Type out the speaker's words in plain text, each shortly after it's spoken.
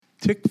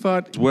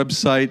Tikvat's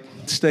website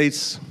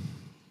states,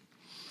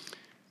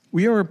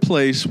 "We are a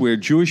place where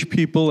Jewish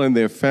people and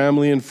their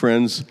family and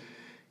friends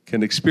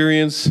can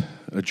experience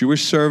a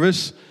Jewish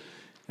service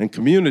and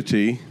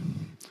community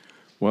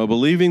while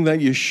believing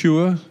that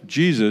Yeshua,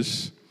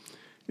 Jesus,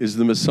 is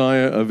the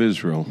Messiah of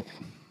Israel."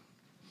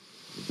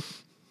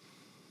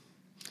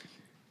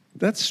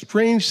 That's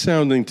strange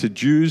sounding to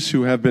Jews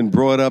who have been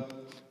brought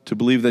up to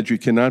believe that you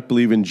cannot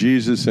believe in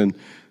Jesus and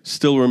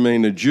still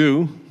remain a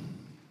Jew.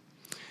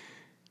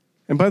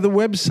 And by the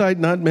website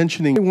not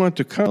mentioning they want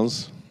to come,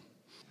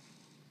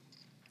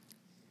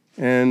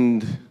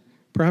 and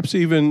perhaps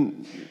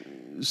even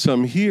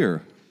some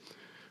here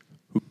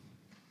who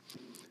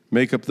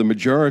make up the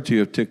majority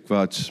of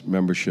Tikvat's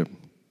membership.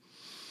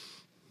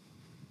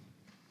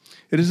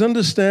 It is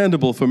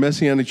understandable for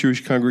Messianic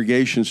Jewish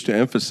congregations to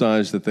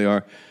emphasize that they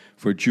are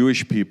for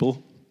Jewish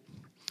people,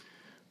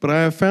 but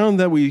I have found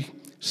that we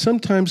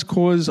sometimes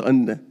cause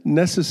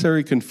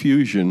unnecessary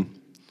confusion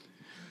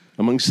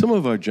among some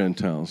of our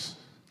Gentiles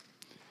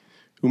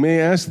who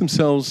may ask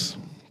themselves,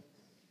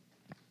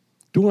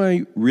 do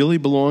I really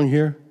belong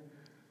here?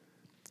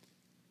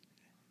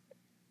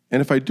 And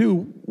if I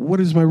do,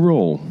 what is my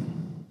role?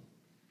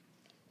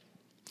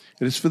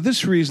 It is for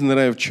this reason that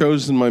I have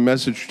chosen my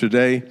message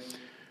today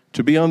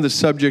to be on the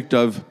subject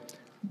of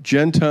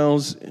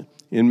Gentiles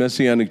in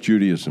Messianic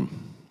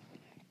Judaism.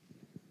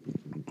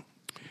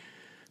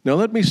 Now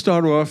let me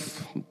start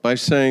off by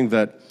saying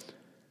that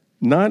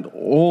not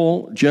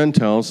all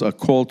Gentiles are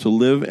called to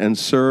live and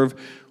serve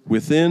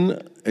within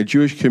a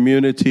Jewish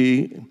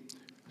community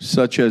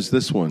such as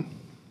this one.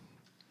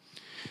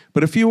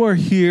 But if you are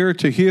here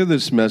to hear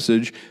this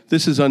message,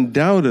 this is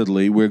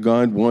undoubtedly where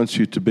God wants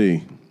you to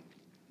be.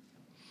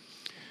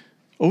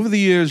 Over the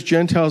years,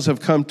 Gentiles have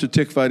come to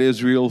Tikvat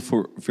Israel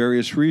for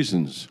various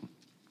reasons.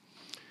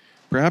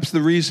 Perhaps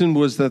the reason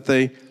was that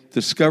they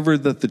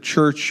discovered that the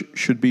church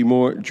should be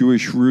more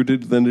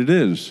Jewish-rooted than it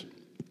is.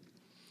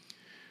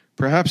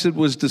 Perhaps it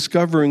was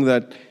discovering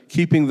that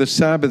keeping the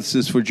Sabbaths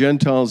is for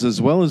Gentiles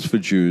as well as for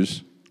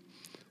Jews,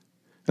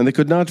 and they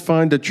could not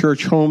find a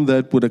church home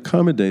that would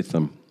accommodate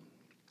them.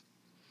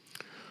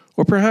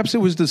 Or perhaps it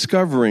was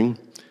discovering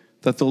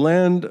that the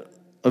land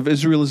of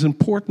Israel is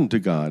important to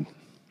God,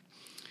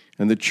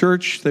 and the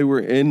church they were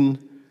in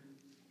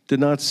did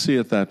not see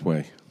it that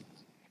way.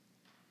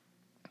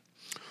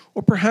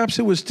 Or perhaps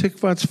it was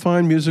Tikvat's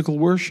fine musical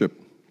worship,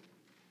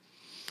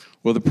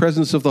 or the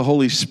presence of the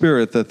Holy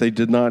Spirit that they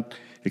did not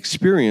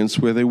experience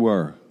where they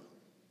were.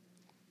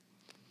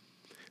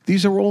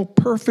 These are all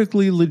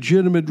perfectly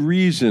legitimate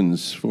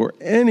reasons for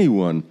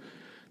anyone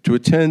to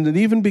attend and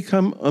even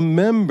become a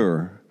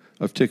member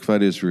of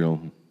Tikvat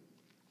Israel.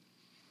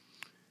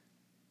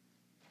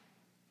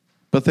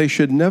 But they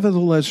should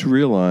nevertheless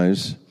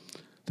realize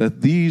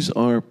that these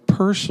are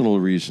personal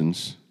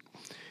reasons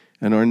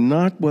and are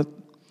not what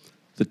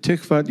the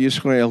Tikvat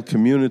Yisrael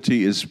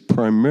community is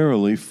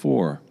primarily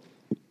for.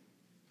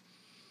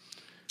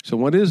 So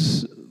what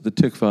is the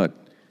Tikvat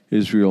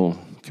Israel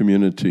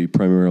community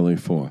primarily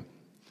for?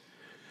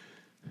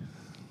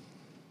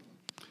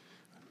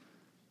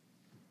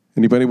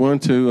 Anybody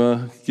want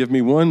to give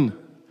me one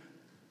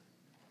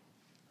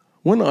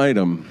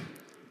item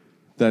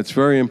that's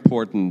very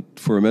important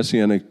for a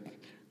Messianic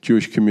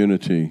Jewish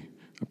community,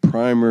 a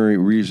primary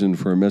reason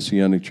for a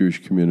Messianic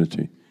Jewish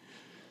community?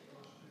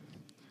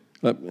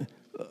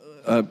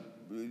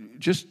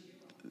 Just,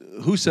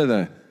 who said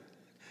that?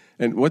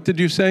 And what did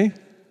you say?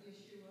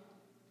 Yeshua.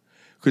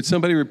 Could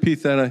somebody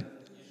repeat that?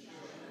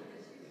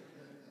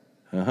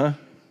 Uh-huh.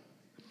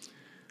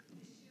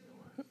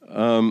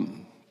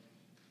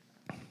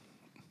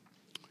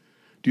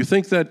 Do you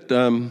think that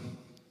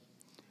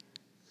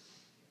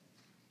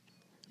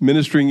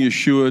ministering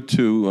Yeshua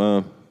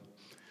to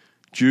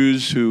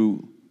Jews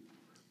who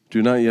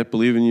do not yet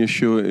believe in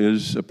Yeshua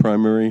is a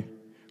primary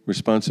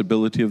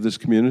responsibility of this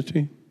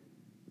community?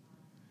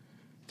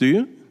 Do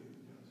you?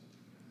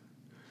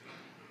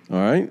 All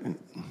right.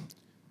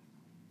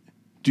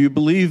 Do you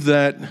believe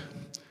that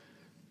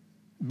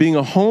being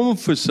a home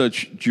for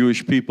such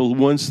Jewish people,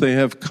 once they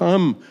have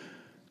come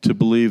to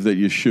believe that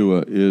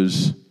Yeshua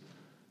is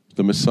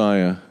the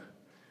Messiah,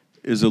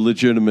 is a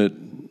legitimate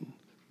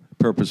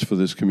purpose for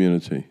this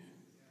community?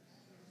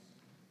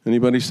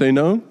 Anybody say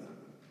no?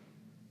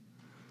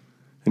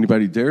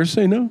 Anybody dare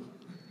say no?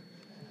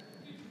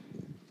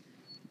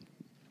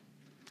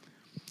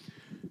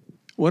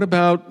 What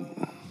about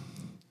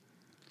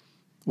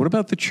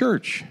the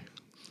church?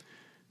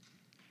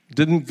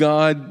 Didn't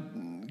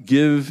God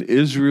give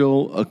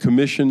Israel a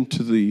commission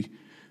to the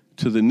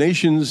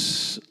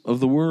nations of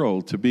the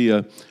world, to be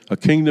a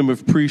kingdom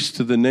of priests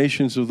to the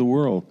nations of the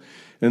world?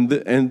 And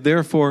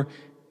therefore,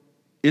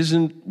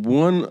 isn't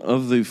one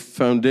of the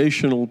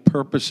foundational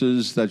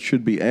purposes that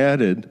should be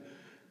added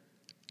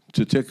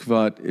to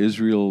Tikvat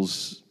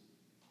Israel's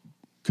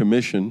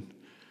commission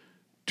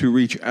to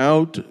reach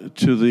out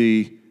to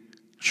the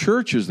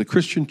churches, the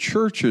Christian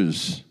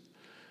churches,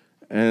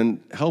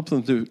 and help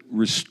them to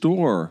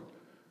restore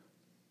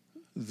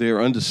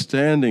their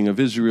understanding of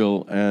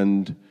Israel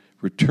and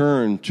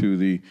return to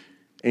the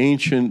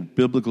ancient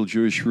biblical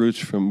Jewish roots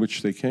from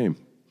which they came.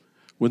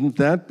 Wouldn't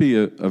that be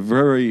a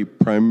very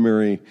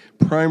primary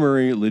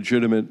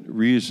legitimate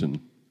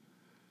reason?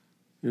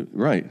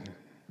 Right.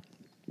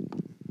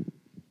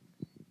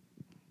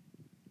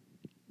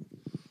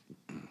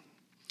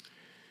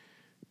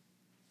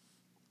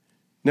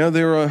 Now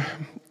there are,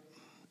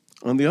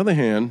 on the other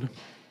hand,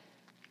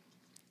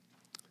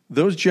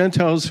 those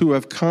Gentiles who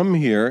have come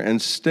here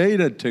and stayed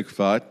at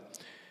Tikvat,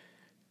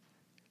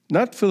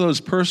 not for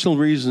those personal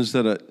reasons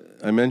that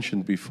I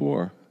mentioned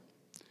before,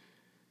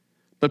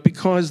 but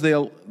because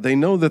they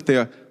know that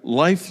their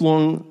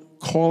lifelong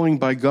calling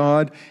by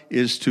God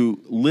is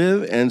to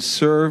live and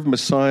serve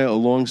Messiah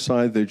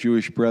alongside their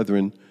Jewish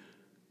brethren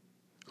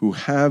who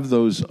have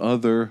those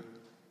other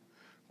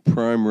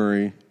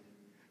primary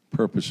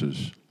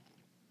purposes.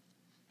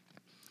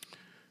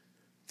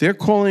 Their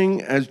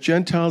calling as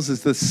Gentiles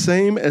is the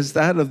same as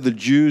that of the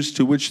Jews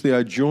to which they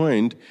are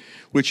joined,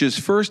 which is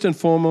first and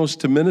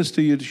foremost to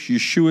minister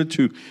Yeshua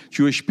to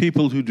Jewish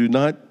people who do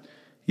not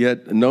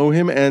yet know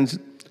him, and,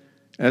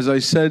 as I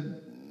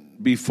said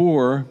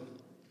before,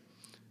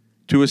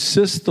 to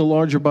assist the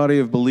larger body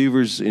of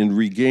believers in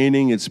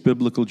regaining its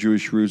biblical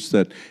Jewish roots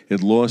that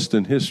it lost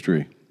in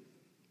history.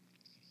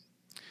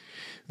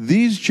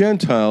 These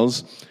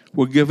Gentiles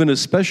were given a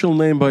special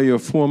name by your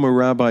former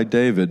Rabbi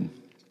David.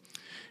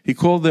 He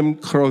called them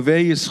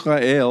Krovei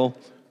Yisrael,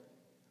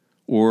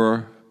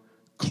 or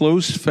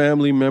close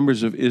family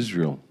members of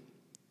Israel.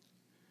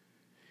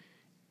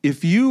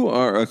 If you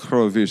are a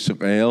Krovei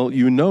Yisrael,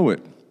 you know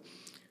it.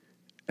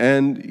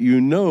 And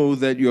you know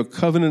that your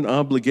covenant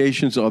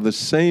obligations are the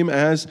same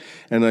as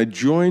and are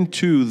joined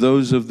to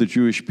those of the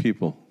Jewish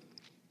people.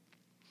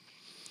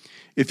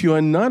 If you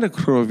are not a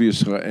Krovei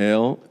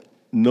Yisrael,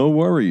 no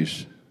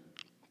worries.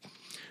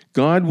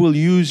 God will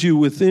use you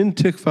within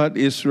Tikvat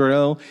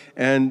Israel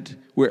and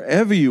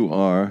wherever you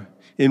are,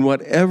 in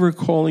whatever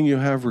calling you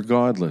have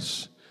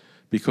regardless,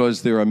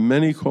 because there are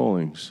many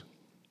callings.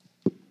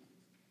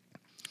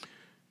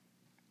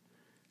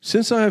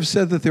 Since I have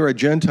said that there are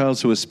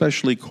Gentiles who are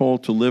especially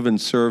called to live and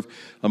serve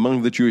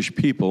among the Jewish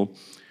people,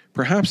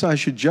 perhaps I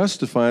should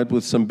justify it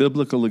with some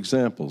biblical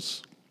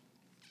examples.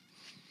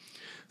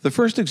 The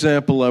first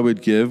example I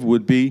would give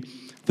would be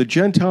the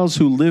Gentiles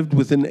who lived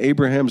within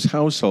Abraham's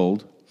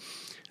household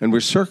and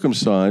were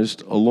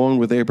circumcised along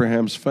with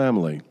Abraham's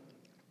family.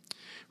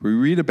 We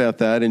read about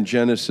that in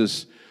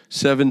Genesis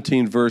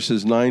 17,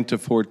 verses 9 to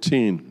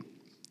 14.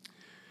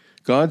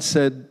 God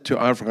said to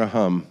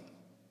Abraham,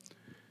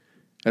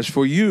 "As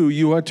for you,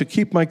 you are to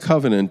keep my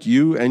covenant,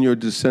 you and your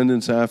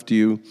descendants after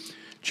you,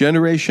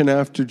 generation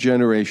after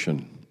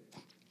generation.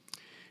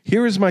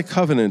 Here is my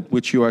covenant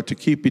which you are to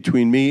keep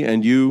between me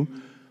and you,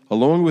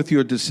 along with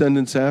your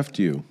descendants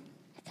after you.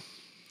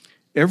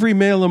 Every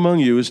male among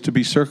you is to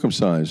be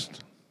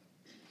circumcised.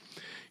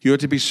 You are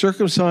to be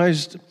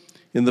circumcised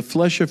in the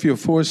flesh of your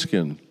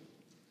foreskin.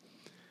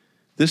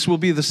 This will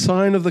be the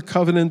sign of the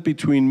covenant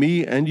between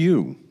me and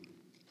you.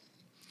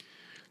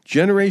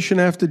 Generation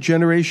after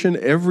generation,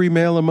 every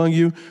male among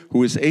you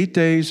who is 8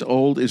 days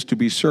old is to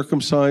be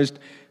circumcised,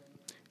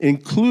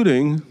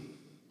 including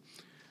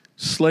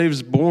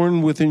slaves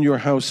born within your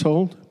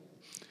household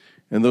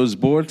and those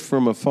bought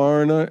from a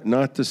foreigner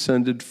not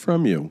descended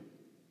from you."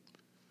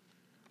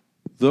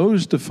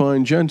 Those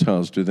define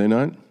Gentiles, do they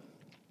not?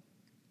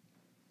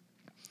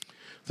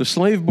 The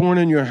slave born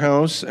in your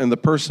house and the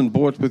person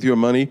bought with your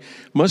money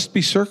must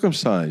be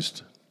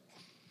circumcised.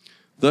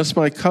 Thus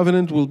my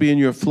covenant will be in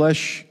your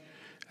flesh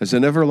as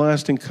an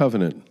everlasting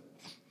covenant.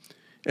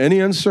 Any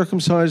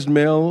uncircumcised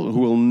male who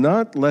will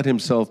not let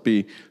himself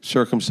be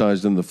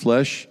circumcised in the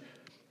flesh,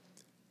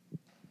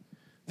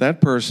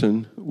 that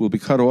person will be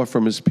cut off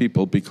from his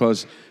people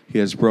because he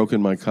has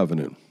broken my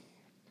covenant.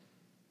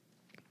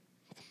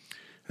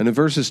 And in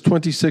verses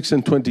 26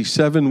 and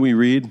 27 we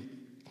read,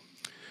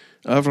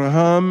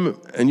 Abraham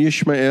and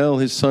Ishmael,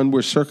 his son,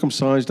 were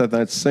circumcised at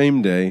that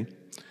same day,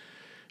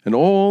 and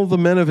all the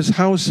men of his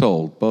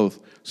household,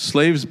 both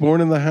slaves born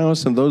in the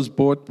house and those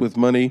bought with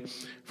money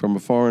from a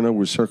foreigner,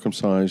 were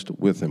circumcised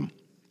with him.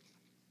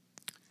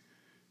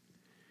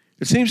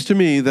 It seems to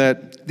me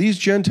that these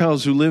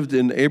Gentiles who lived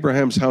in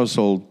Abraham's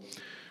household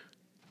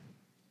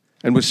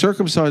and were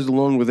circumcised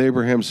along with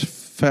Abraham's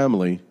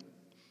family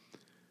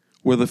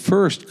were the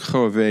first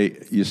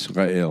Krovei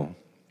Yisrael.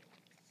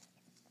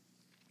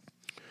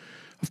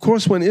 Of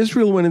course, when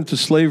Israel went into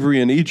slavery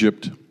in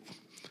Egypt,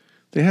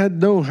 they had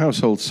no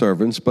household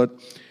servants, but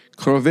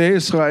Krovei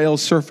Israel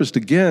surfaced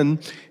again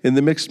in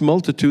the mixed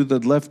multitude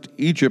that left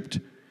Egypt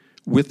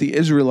with the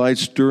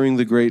Israelites during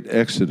the great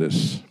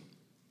Exodus.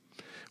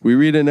 We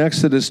read in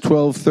Exodus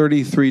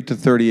 12:33 to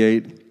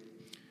 38,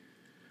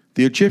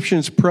 "The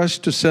Egyptians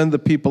pressed to send the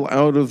people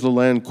out of the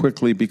land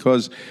quickly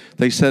because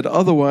they said,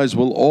 'Otherwise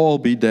we'll all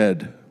be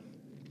dead.'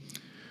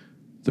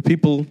 The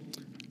people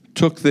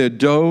took their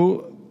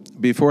dough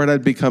before it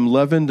had become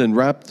leavened and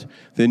wrapped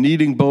their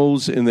kneading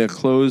bowls in their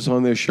clothes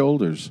on their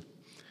shoulders.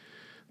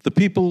 The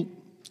people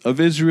of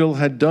Israel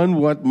had done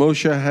what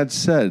Moshe had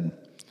said.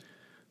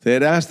 They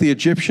had asked the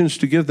Egyptians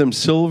to give them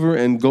silver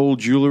and gold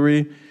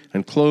jewelry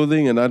and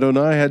clothing, and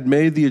Adonai had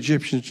made the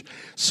Egyptians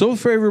so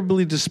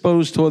favorably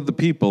disposed toward the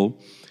people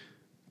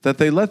that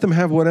they let them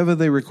have whatever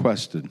they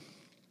requested.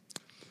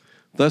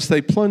 Thus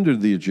they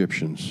plundered the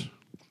Egyptians.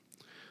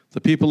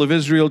 The people of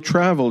Israel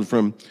traveled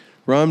from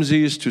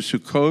Ramses to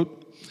Sukkot,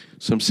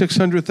 some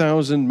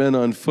 600,000 men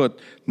on foot,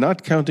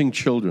 not counting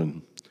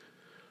children.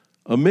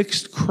 A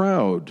mixed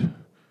crowd,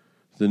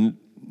 the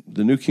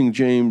New King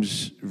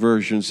James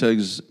Version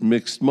says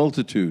mixed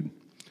multitude,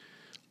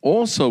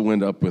 also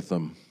went up with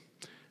them,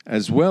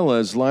 as well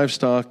as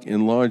livestock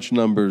in large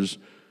numbers,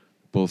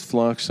 both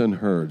flocks and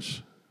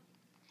herds.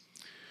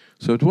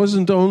 So it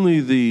wasn't only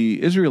the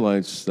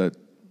Israelites that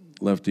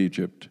left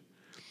Egypt.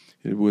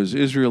 It was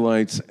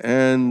Israelites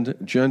and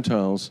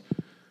Gentiles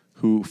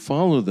who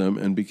followed them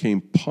and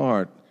became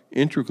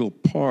integral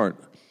part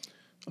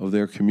of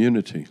their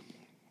community.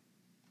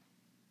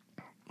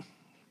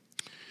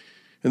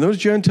 And those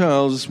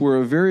Gentiles were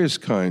of various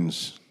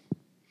kinds.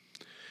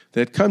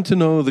 They had come to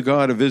know the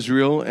God of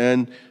Israel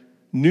and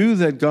knew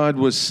that God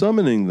was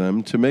summoning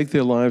them to make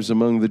their lives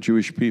among the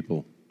Jewish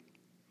people.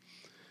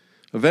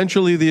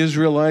 Eventually, the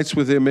Israelites,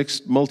 with their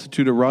mixed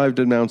multitude, arrived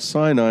at Mount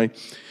Sinai,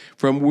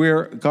 from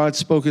where God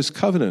spoke his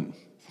covenant.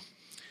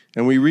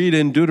 And we read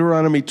in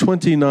Deuteronomy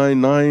 29,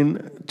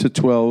 9 to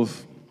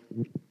 12,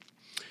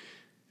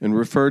 and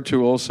referred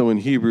to also in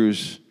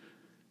Hebrews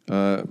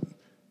 10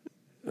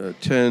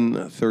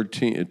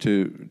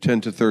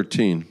 to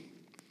 13.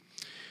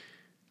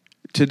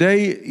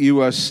 Today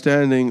you are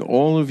standing,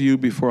 all of you,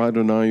 before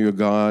Adonai your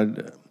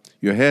God,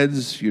 your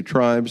heads, your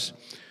tribes,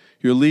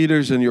 your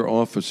leaders, and your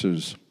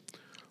officers,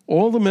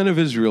 all the men of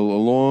Israel,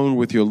 along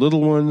with your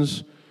little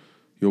ones,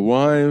 your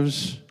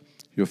wives,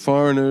 your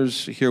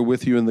foreigners here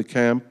with you in the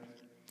camp,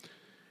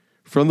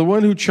 from the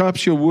one who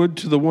chops your wood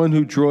to the one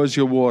who draws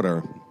your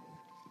water.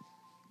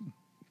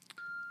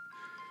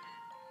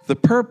 The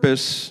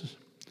purpose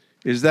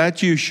is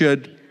that you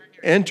should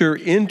enter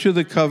into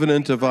the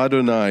covenant of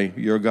Adonai,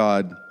 your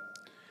God,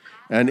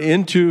 and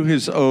into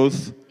his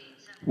oath,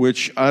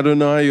 which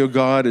Adonai, your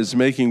God, is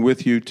making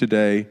with you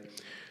today,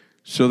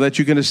 so that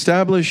he can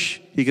establish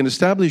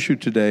you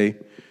today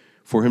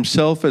for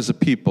himself as a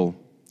people,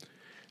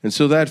 and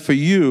so that for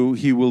you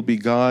he will be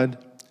God,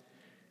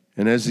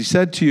 and as he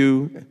said to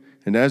you,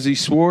 and as he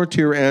swore to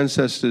your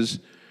ancestors,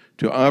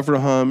 to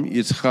Abraham,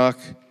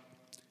 Yitzchak,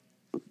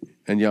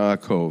 and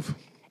Yaakov.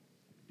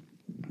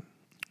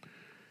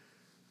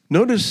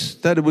 Notice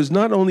that it was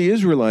not only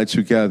Israelites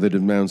who gathered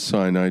at Mount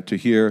Sinai to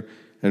hear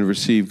and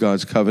receive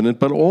God's covenant,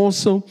 but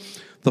also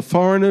the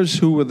foreigners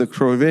who were the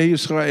Krovei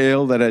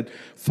Yisrael that had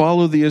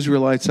followed the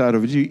Israelites out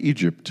of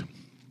Egypt.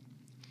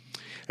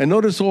 And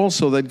notice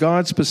also that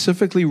God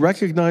specifically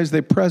recognized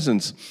their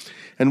presence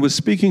and was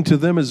speaking to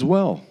them as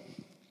well.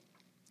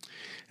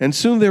 And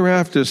soon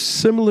thereafter,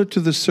 similar to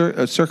the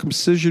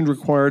circumcision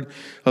required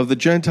of the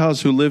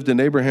Gentiles who lived in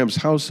Abraham's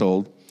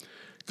household,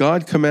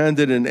 God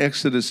commanded in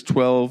Exodus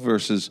 12,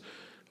 verses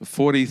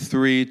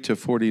 43 to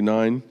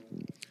 49,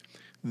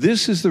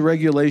 "This is the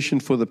regulation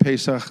for the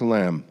Pesach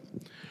lamb.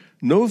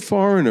 No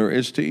foreigner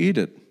is to eat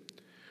it.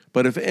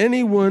 But if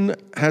anyone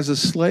has a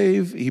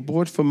slave he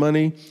bought for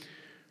money,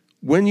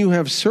 when you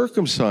have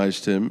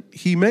circumcised him,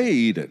 he may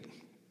eat it.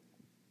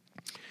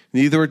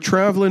 Neither a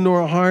traveler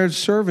nor a hired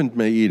servant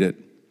may eat it.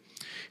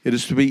 It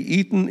is to be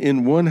eaten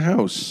in one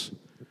house.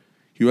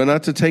 You are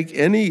not to take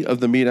any of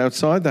the meat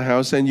outside the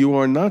house, and you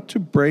are not to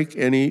break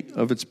any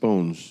of its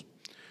bones.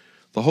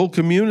 The whole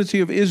community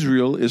of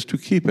Israel is to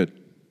keep it.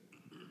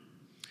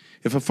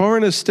 If a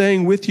foreigner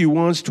staying with you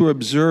wants to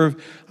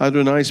observe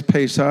Adonai's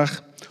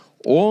Pesach,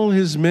 all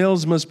his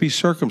males must be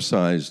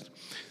circumcised.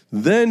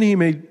 Then he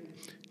may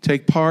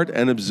take part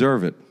and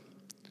observe it.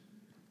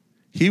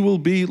 He will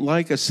be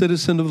like a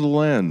citizen of the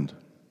land.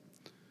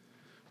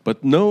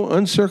 But no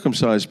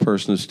uncircumcised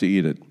person is to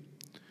eat it.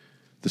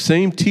 The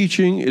same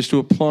teaching is to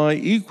apply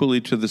equally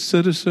to the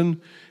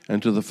citizen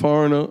and to the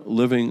foreigner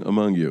living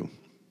among you."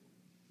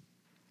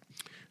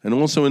 And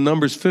also in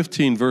Numbers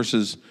 15,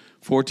 verses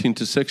 14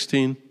 to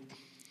 16,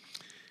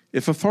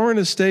 "If a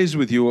foreigner stays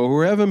with you, or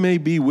whoever may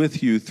be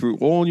with you through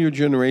all your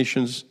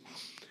generations,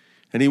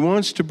 and he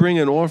wants to bring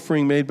an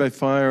offering made by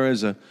fire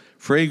as a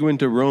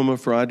fragrant aroma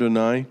for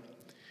Adonai,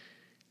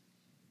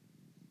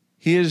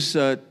 he is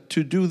to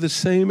do the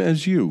same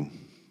as you.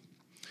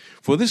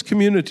 For this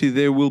community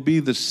there will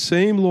be the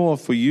same law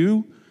for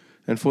you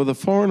and for the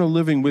foreigner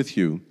living with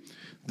you.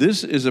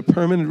 This is a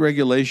permanent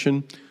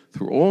regulation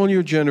through all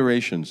your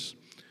generations.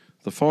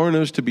 The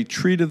foreigners to be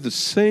treated the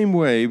same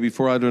way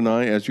before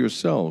Adonai as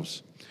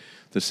yourselves.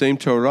 The same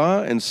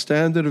Torah and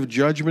standard of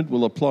judgment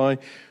will apply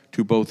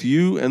to both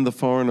you and the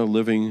foreigner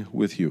living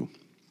with you."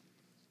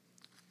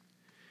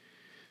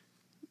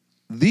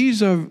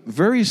 These are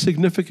very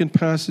significant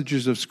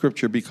passages of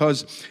Scripture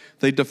because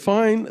they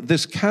define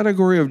this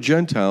category of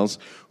Gentiles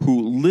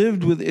who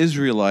lived with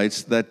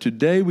Israelites that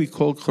today we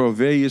call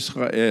Krovei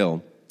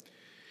Yisrael,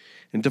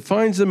 and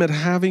defines them as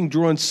having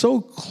drawn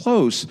so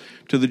close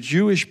to the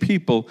Jewish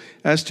people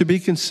as to be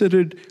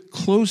considered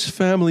close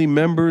family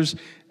members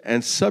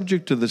and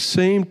subject to the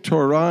same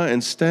Torah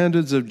and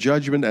standards of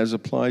judgment as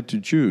applied to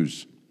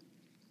Jews.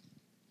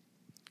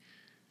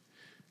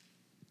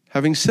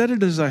 Having said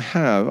it as I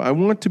have, I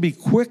want to be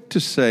quick to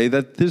say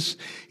that this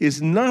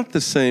is not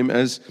the same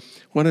as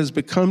what has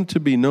become to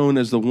be known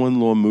as the One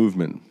Law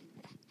movement,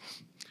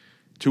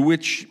 to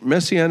which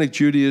Messianic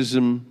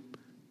Judaism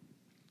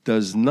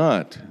does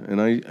not,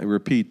 and I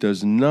repeat,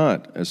 does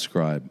not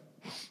ascribe.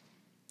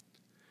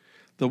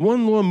 The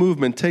One Law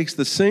movement takes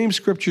the same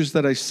scriptures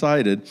that I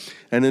cited,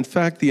 and in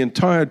fact the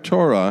entire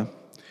Torah,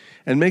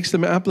 and makes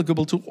them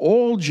applicable to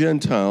all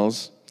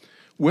Gentiles,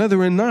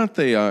 whether or not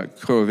they are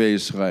Krovei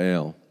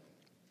Israel.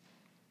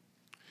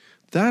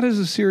 That is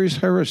a serious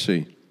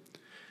heresy,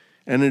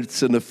 and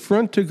it's an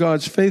affront to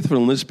God's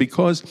faithfulness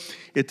because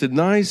it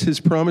denies his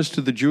promise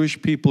to the Jewish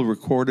people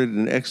recorded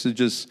in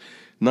Exodus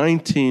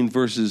 19,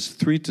 verses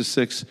 3 to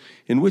 6,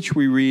 in which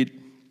we read,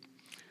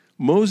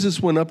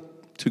 Moses went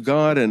up to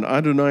God, and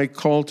Adonai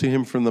called to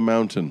him from the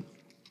mountain.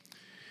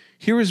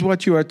 Here is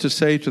what you are to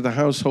say to the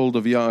household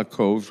of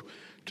Yaakov,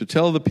 to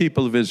tell the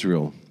people of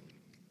Israel.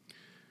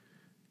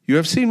 You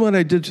have seen what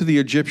I did to the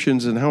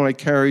Egyptians and how I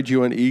carried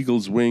you on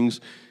eagle's wings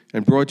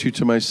and brought you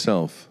to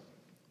myself.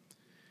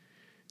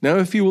 Now,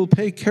 if you will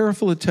pay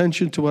careful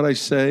attention to what I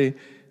say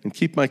and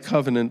keep my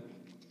covenant,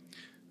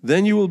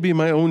 then you will be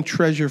my own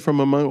treasure from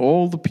among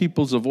all the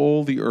peoples of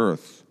all the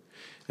earth,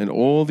 and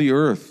all the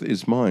earth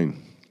is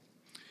mine.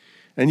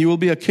 And you will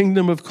be a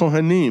kingdom of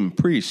Kohanim,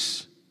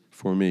 priests,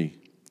 for me,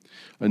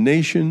 a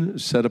nation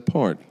set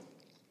apart.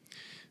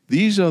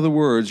 These are the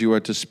words you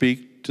are to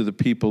speak to the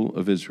people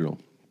of Israel.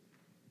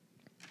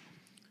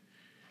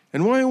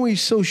 And why are we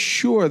so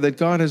sure that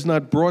God has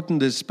not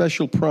broadened his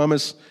special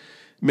promise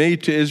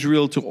made to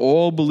Israel to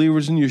all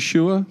believers in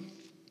Yeshua?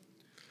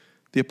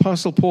 The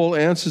Apostle Paul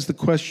answers the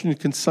question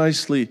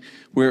concisely,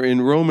 where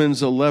in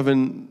Romans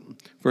 11,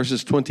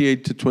 verses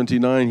 28 to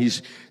 29, he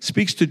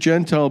speaks to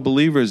Gentile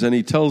believers and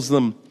he tells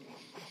them,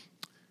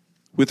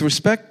 with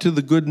respect to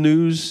the good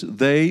news,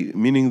 they,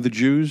 meaning the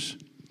Jews,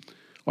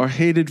 are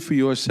hated for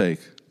your sake.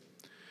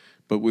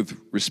 But with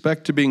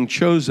respect to being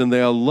chosen,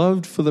 they are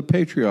loved for the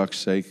patriarch's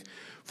sake,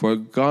 for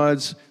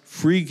God's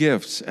free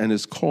gifts and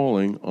his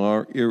calling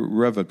are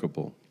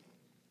irrevocable.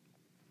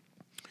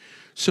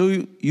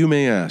 So you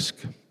may ask,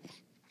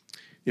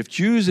 if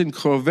Jews in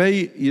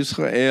Krovei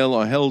Yisrael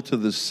are held to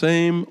the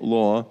same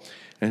law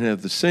and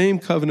have the same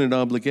covenant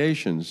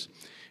obligations,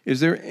 is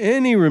there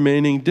any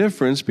remaining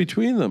difference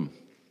between them?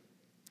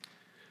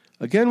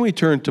 Again, we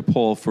turn to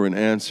Paul for an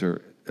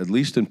answer, at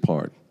least in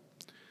part,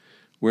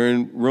 where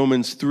in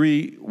Romans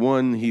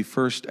 3:1 he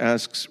first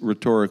asks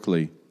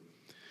rhetorically,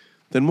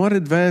 then what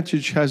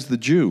advantage has the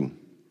Jew?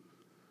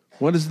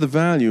 What is the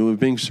value of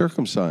being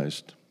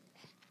circumcised?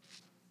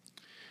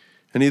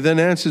 And he then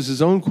answers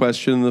his own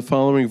question in the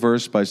following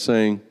verse by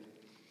saying,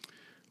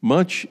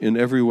 much in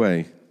every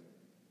way.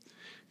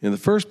 In the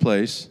first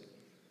place,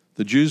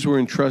 the Jews were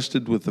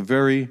entrusted with the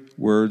very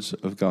words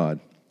of God.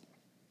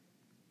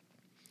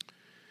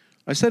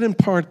 I said in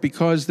part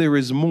because there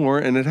is more,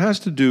 and it has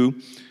to do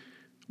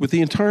with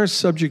the entire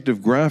subject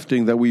of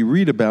grafting that we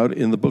read about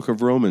in the book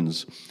of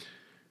Romans,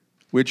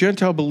 where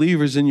Gentile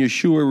believers in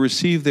Yeshua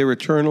receive their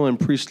eternal and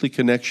priestly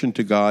connection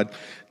to God,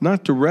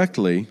 not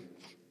directly,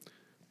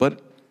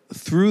 but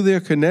through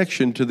their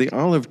connection to the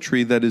olive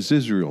tree that is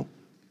Israel.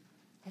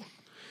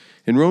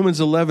 In Romans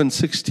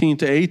 11:16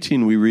 to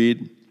 18, we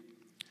read,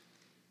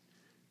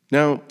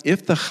 now,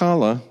 if the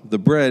challah, the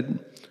bread,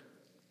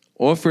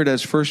 offered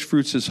as first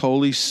fruits is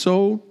holy,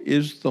 so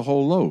is the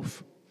whole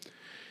loaf.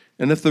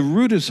 And if the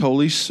root is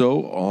holy,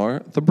 so are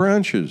the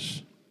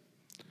branches.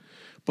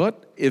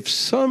 But if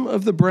some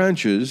of the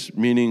branches,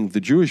 meaning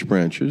the Jewish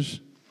branches,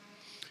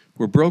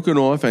 were broken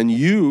off, and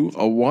you,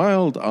 a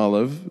wild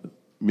olive,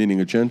 meaning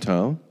a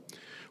Gentile,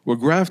 were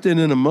grafted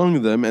in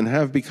among them and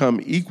have become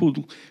equal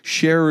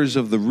sharers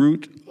of the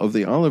root of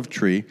the olive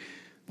tree,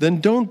 then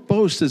don't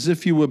boast as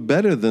if you were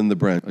better than the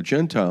branch. A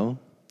Gentile,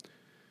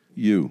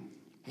 you.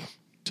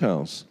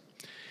 Gentiles.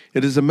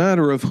 It is a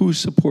matter of who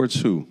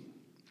supports who.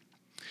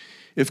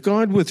 If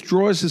God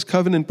withdraws his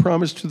covenant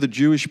promise to the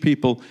Jewish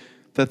people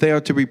that they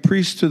are to be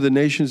priests to the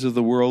nations of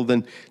the world,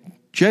 then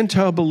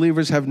Gentile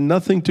believers have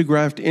nothing to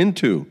graft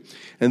into,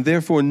 and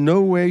therefore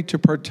no way to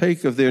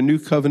partake of their new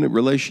covenant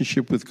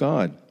relationship with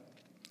God.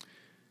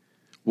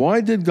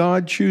 Why did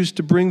God choose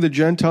to bring the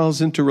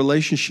Gentiles into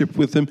relationship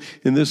with him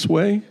in this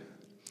way?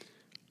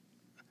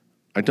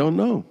 I don't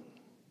know,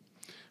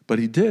 but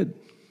he did.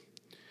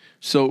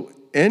 So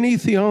any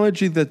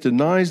theology that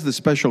denies the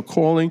special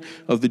calling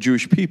of the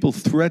Jewish people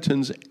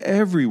threatens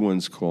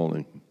everyone's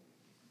calling.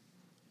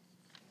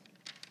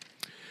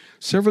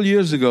 Several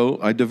years ago,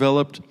 I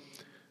developed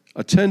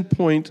a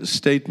 10-point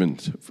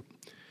statement,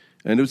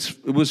 and it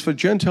was for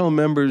Gentile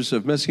members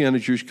of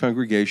Messianic Jewish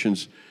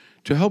congregations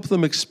to help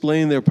them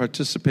explain their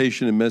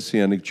participation in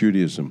Messianic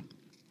Judaism.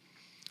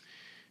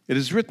 It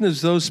is written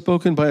as though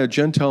spoken by a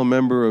Gentile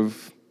member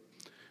of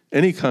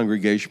any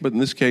congregation, but in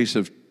this case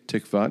of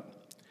Tikvat.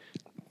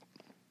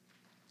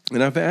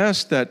 And I've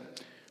asked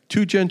that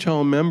 2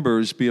 Gentile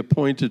members be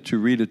appointed to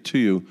read it to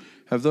you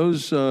Have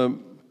those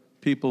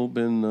people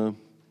been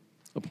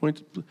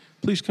appointed?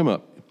 Please come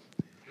up.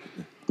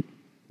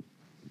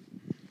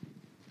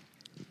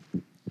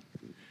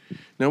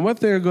 Now,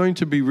 what they're going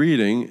to be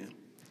reading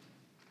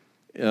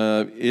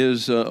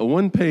is a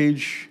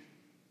one-page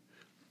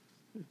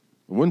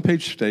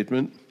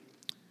statement,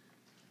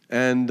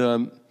 and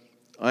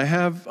I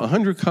have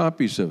 100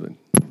 copies of it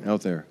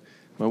out there.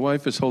 My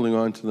wife is holding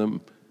on to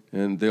them,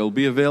 and they'll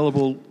be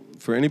available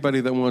for anybody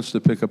that wants to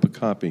pick up a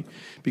copy,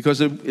 because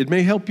it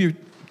may help you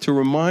to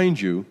remind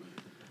you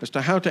as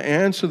to how to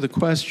answer the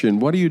question,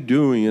 what are you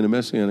doing in a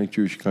Messianic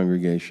Jewish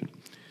congregation?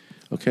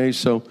 Okay,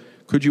 so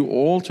could you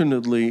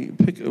alternately,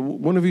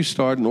 one of you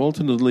start and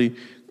alternately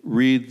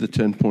read the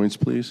 10 points,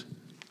 please?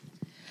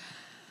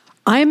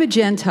 I am a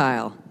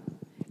Gentile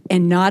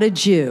and not a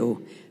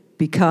Jew,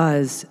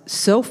 because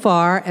so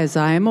far as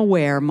I am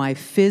aware, my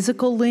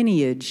physical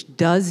lineage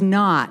does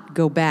not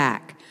go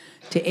back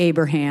to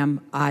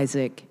Abraham,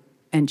 Isaac,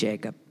 and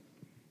Jacob.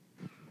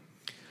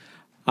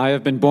 I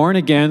have been born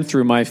again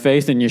through my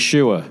faith in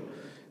Yeshua.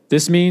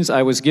 This means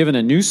I was given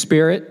a new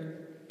spirit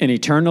and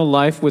eternal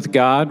life with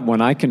God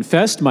when I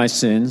confessed my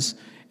sins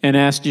and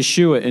asked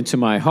Yeshua into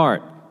my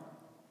heart.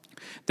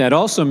 That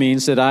also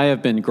means that I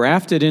have been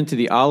grafted into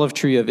the olive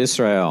tree of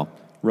Israel,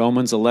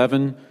 Romans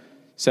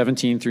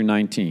 11:17 through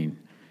 19,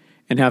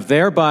 and have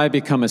thereby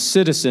become a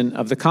citizen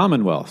of the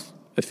Commonwealth,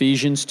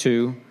 Ephesians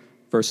 2,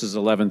 verses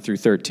 11 through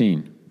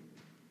 13.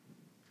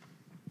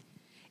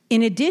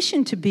 In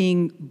addition to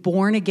being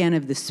born again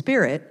of the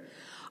Spirit,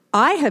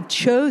 I have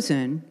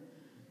chosen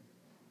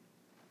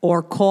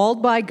or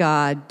called by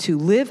God to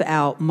live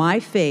out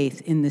my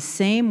faith in the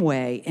same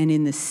way and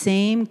in the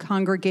same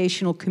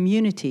congregational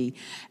community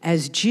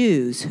as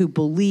Jews who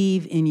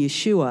believe in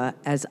Yeshua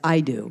as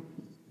I do.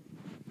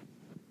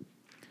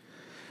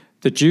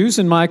 The Jews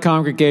in my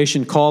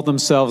congregation call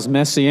themselves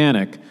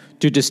Messianic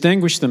to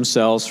distinguish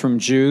themselves from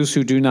Jews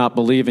who do not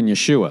believe in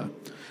Yeshua.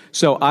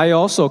 So I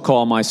also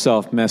call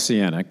myself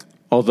Messianic,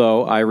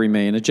 although I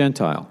remain a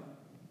Gentile.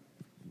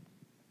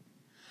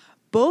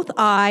 Both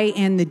I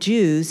and the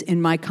Jews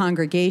in my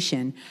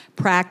congregation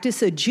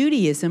practice a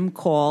Judaism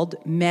called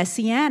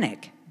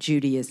Messianic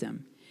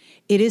Judaism.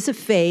 It is a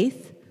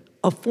faith,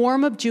 a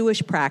form of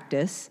Jewish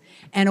practice,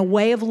 and a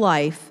way of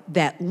life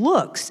that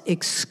looks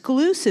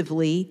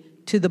exclusively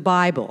to the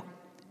Bible,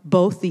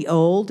 both the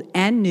Old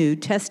and New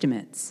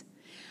Testaments,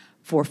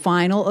 for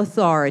final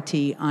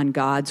authority on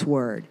God's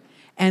Word,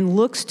 and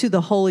looks to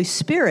the Holy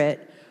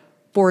Spirit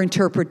for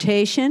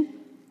interpretation,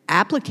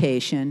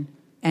 application,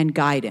 and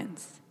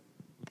guidance.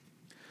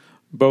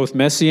 Both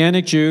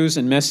Messianic Jews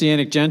and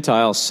Messianic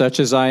Gentiles, such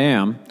as I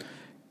am,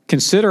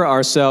 consider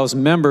ourselves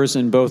members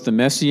in both the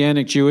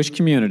Messianic Jewish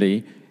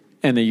community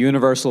and the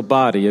universal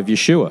body of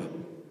Yeshua.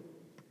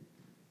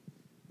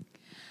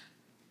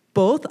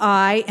 Both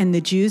I and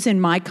the Jews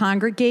in my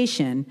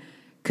congregation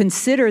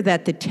consider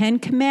that the 10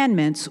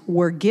 Commandments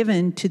were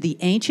given to the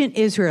ancient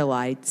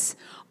Israelites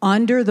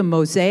under the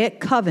Mosaic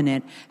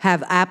covenant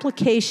have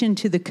application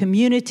to the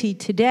community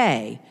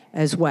today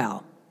as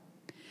well.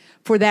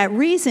 For that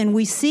reason,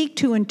 we seek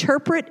to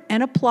interpret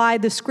and apply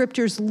the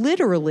scriptures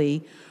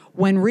literally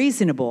when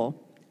reasonable,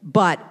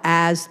 but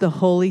as the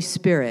Holy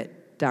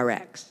Spirit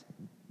directs.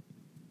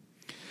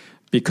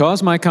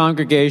 Because my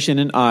congregation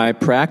and I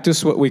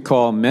practice what we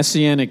call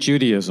Messianic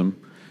Judaism,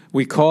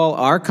 we call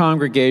our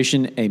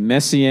congregation a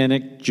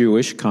Messianic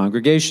Jewish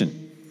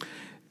congregation.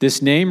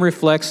 This name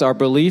reflects our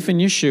belief in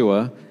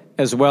Yeshua,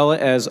 as well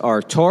as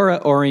our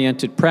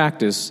Torah-oriented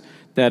practice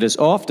that is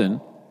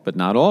often, but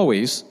not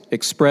always,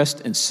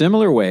 expressed in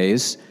similar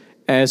ways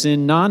as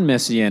in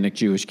non-Messianic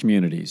Jewish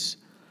communities.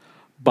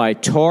 By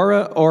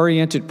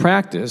Torah-oriented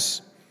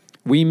practice,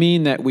 we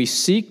mean that we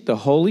seek the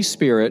Holy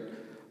Spirit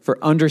for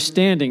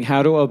understanding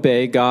how to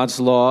obey God's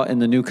law in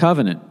the New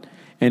Covenant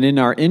and in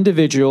our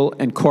individual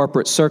and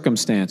corporate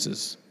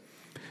circumstances.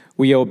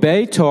 We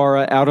obey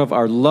Torah out of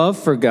our love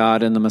for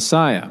God and the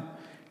Messiah.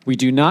 We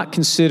do not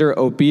consider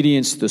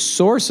obedience the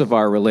source of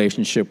our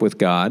relationship with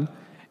God,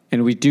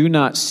 and we do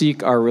not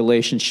seek our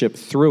relationship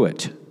through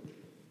it.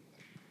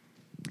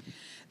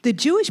 The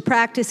Jewish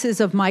practices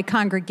of my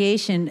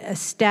congregation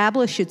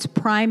establish its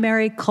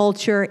primary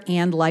culture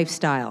and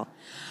lifestyle,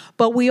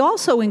 but we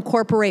also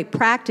incorporate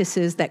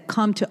practices that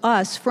come to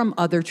us from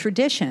other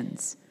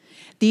traditions.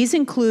 These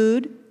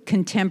include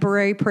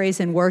contemporary praise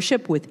and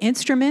worship with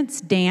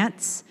instruments,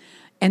 dance,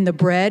 and the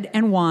bread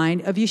and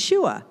wine of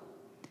Yeshua,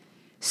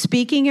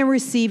 speaking and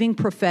receiving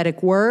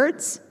prophetic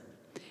words,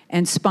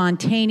 and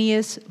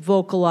spontaneous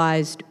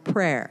vocalized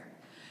prayer.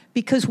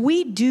 Because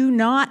we do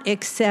not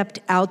accept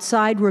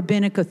outside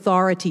rabbinic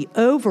authority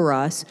over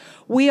us,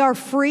 we are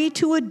free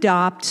to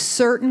adopt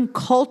certain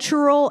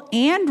cultural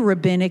and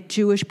rabbinic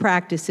Jewish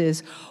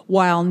practices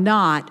while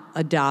not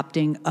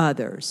adopting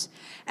others,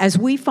 as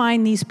we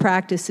find these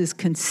practices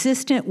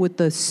consistent with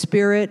the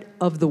spirit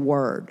of the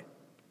Word.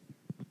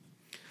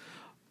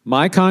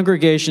 My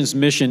congregation's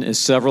mission is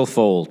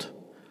several-fold.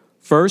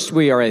 First,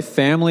 we are a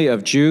family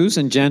of Jews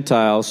and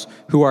Gentiles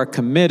who are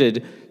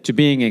committed to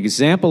being an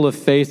example of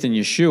faith in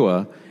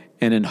Yeshua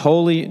and in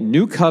holy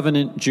New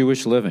Covenant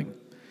Jewish living.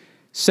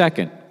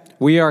 Second,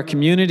 we are a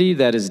community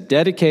that is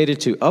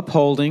dedicated to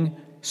upholding,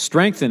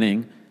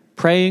 strengthening,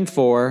 praying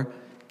for,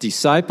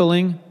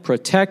 discipling,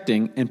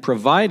 protecting, and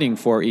providing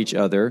for each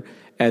other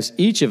as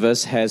each of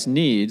us has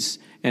needs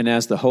and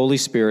as the Holy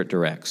Spirit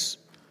directs.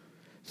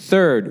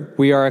 Third,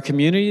 we are a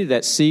community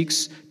that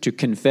seeks to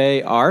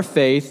convey our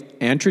faith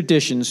and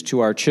traditions to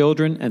our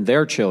children and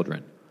their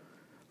children.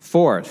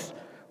 Fourth,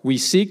 we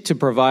seek to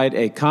provide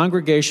a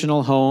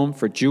congregational home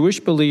for Jewish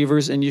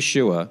believers in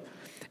Yeshua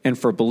and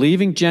for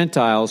believing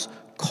Gentiles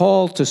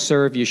called to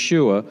serve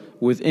Yeshua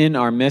within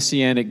our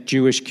Messianic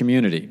Jewish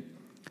community.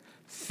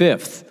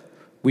 Fifth,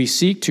 we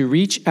seek to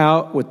reach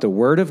out with the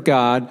Word of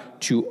God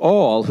to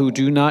all who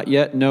do not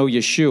yet know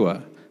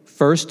Yeshua,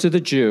 first to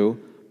the Jew,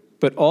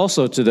 but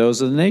also to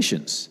those of the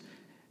nations.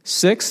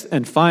 Sixth,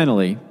 and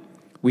finally,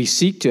 we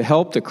seek to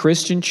help the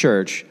Christian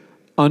church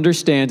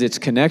understand its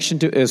connection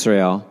to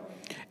Israel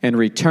and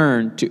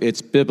return to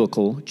its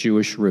biblical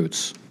Jewish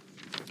roots.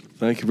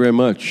 Thank you very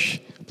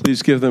much.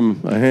 Please give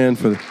them a hand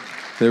for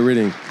their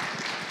reading.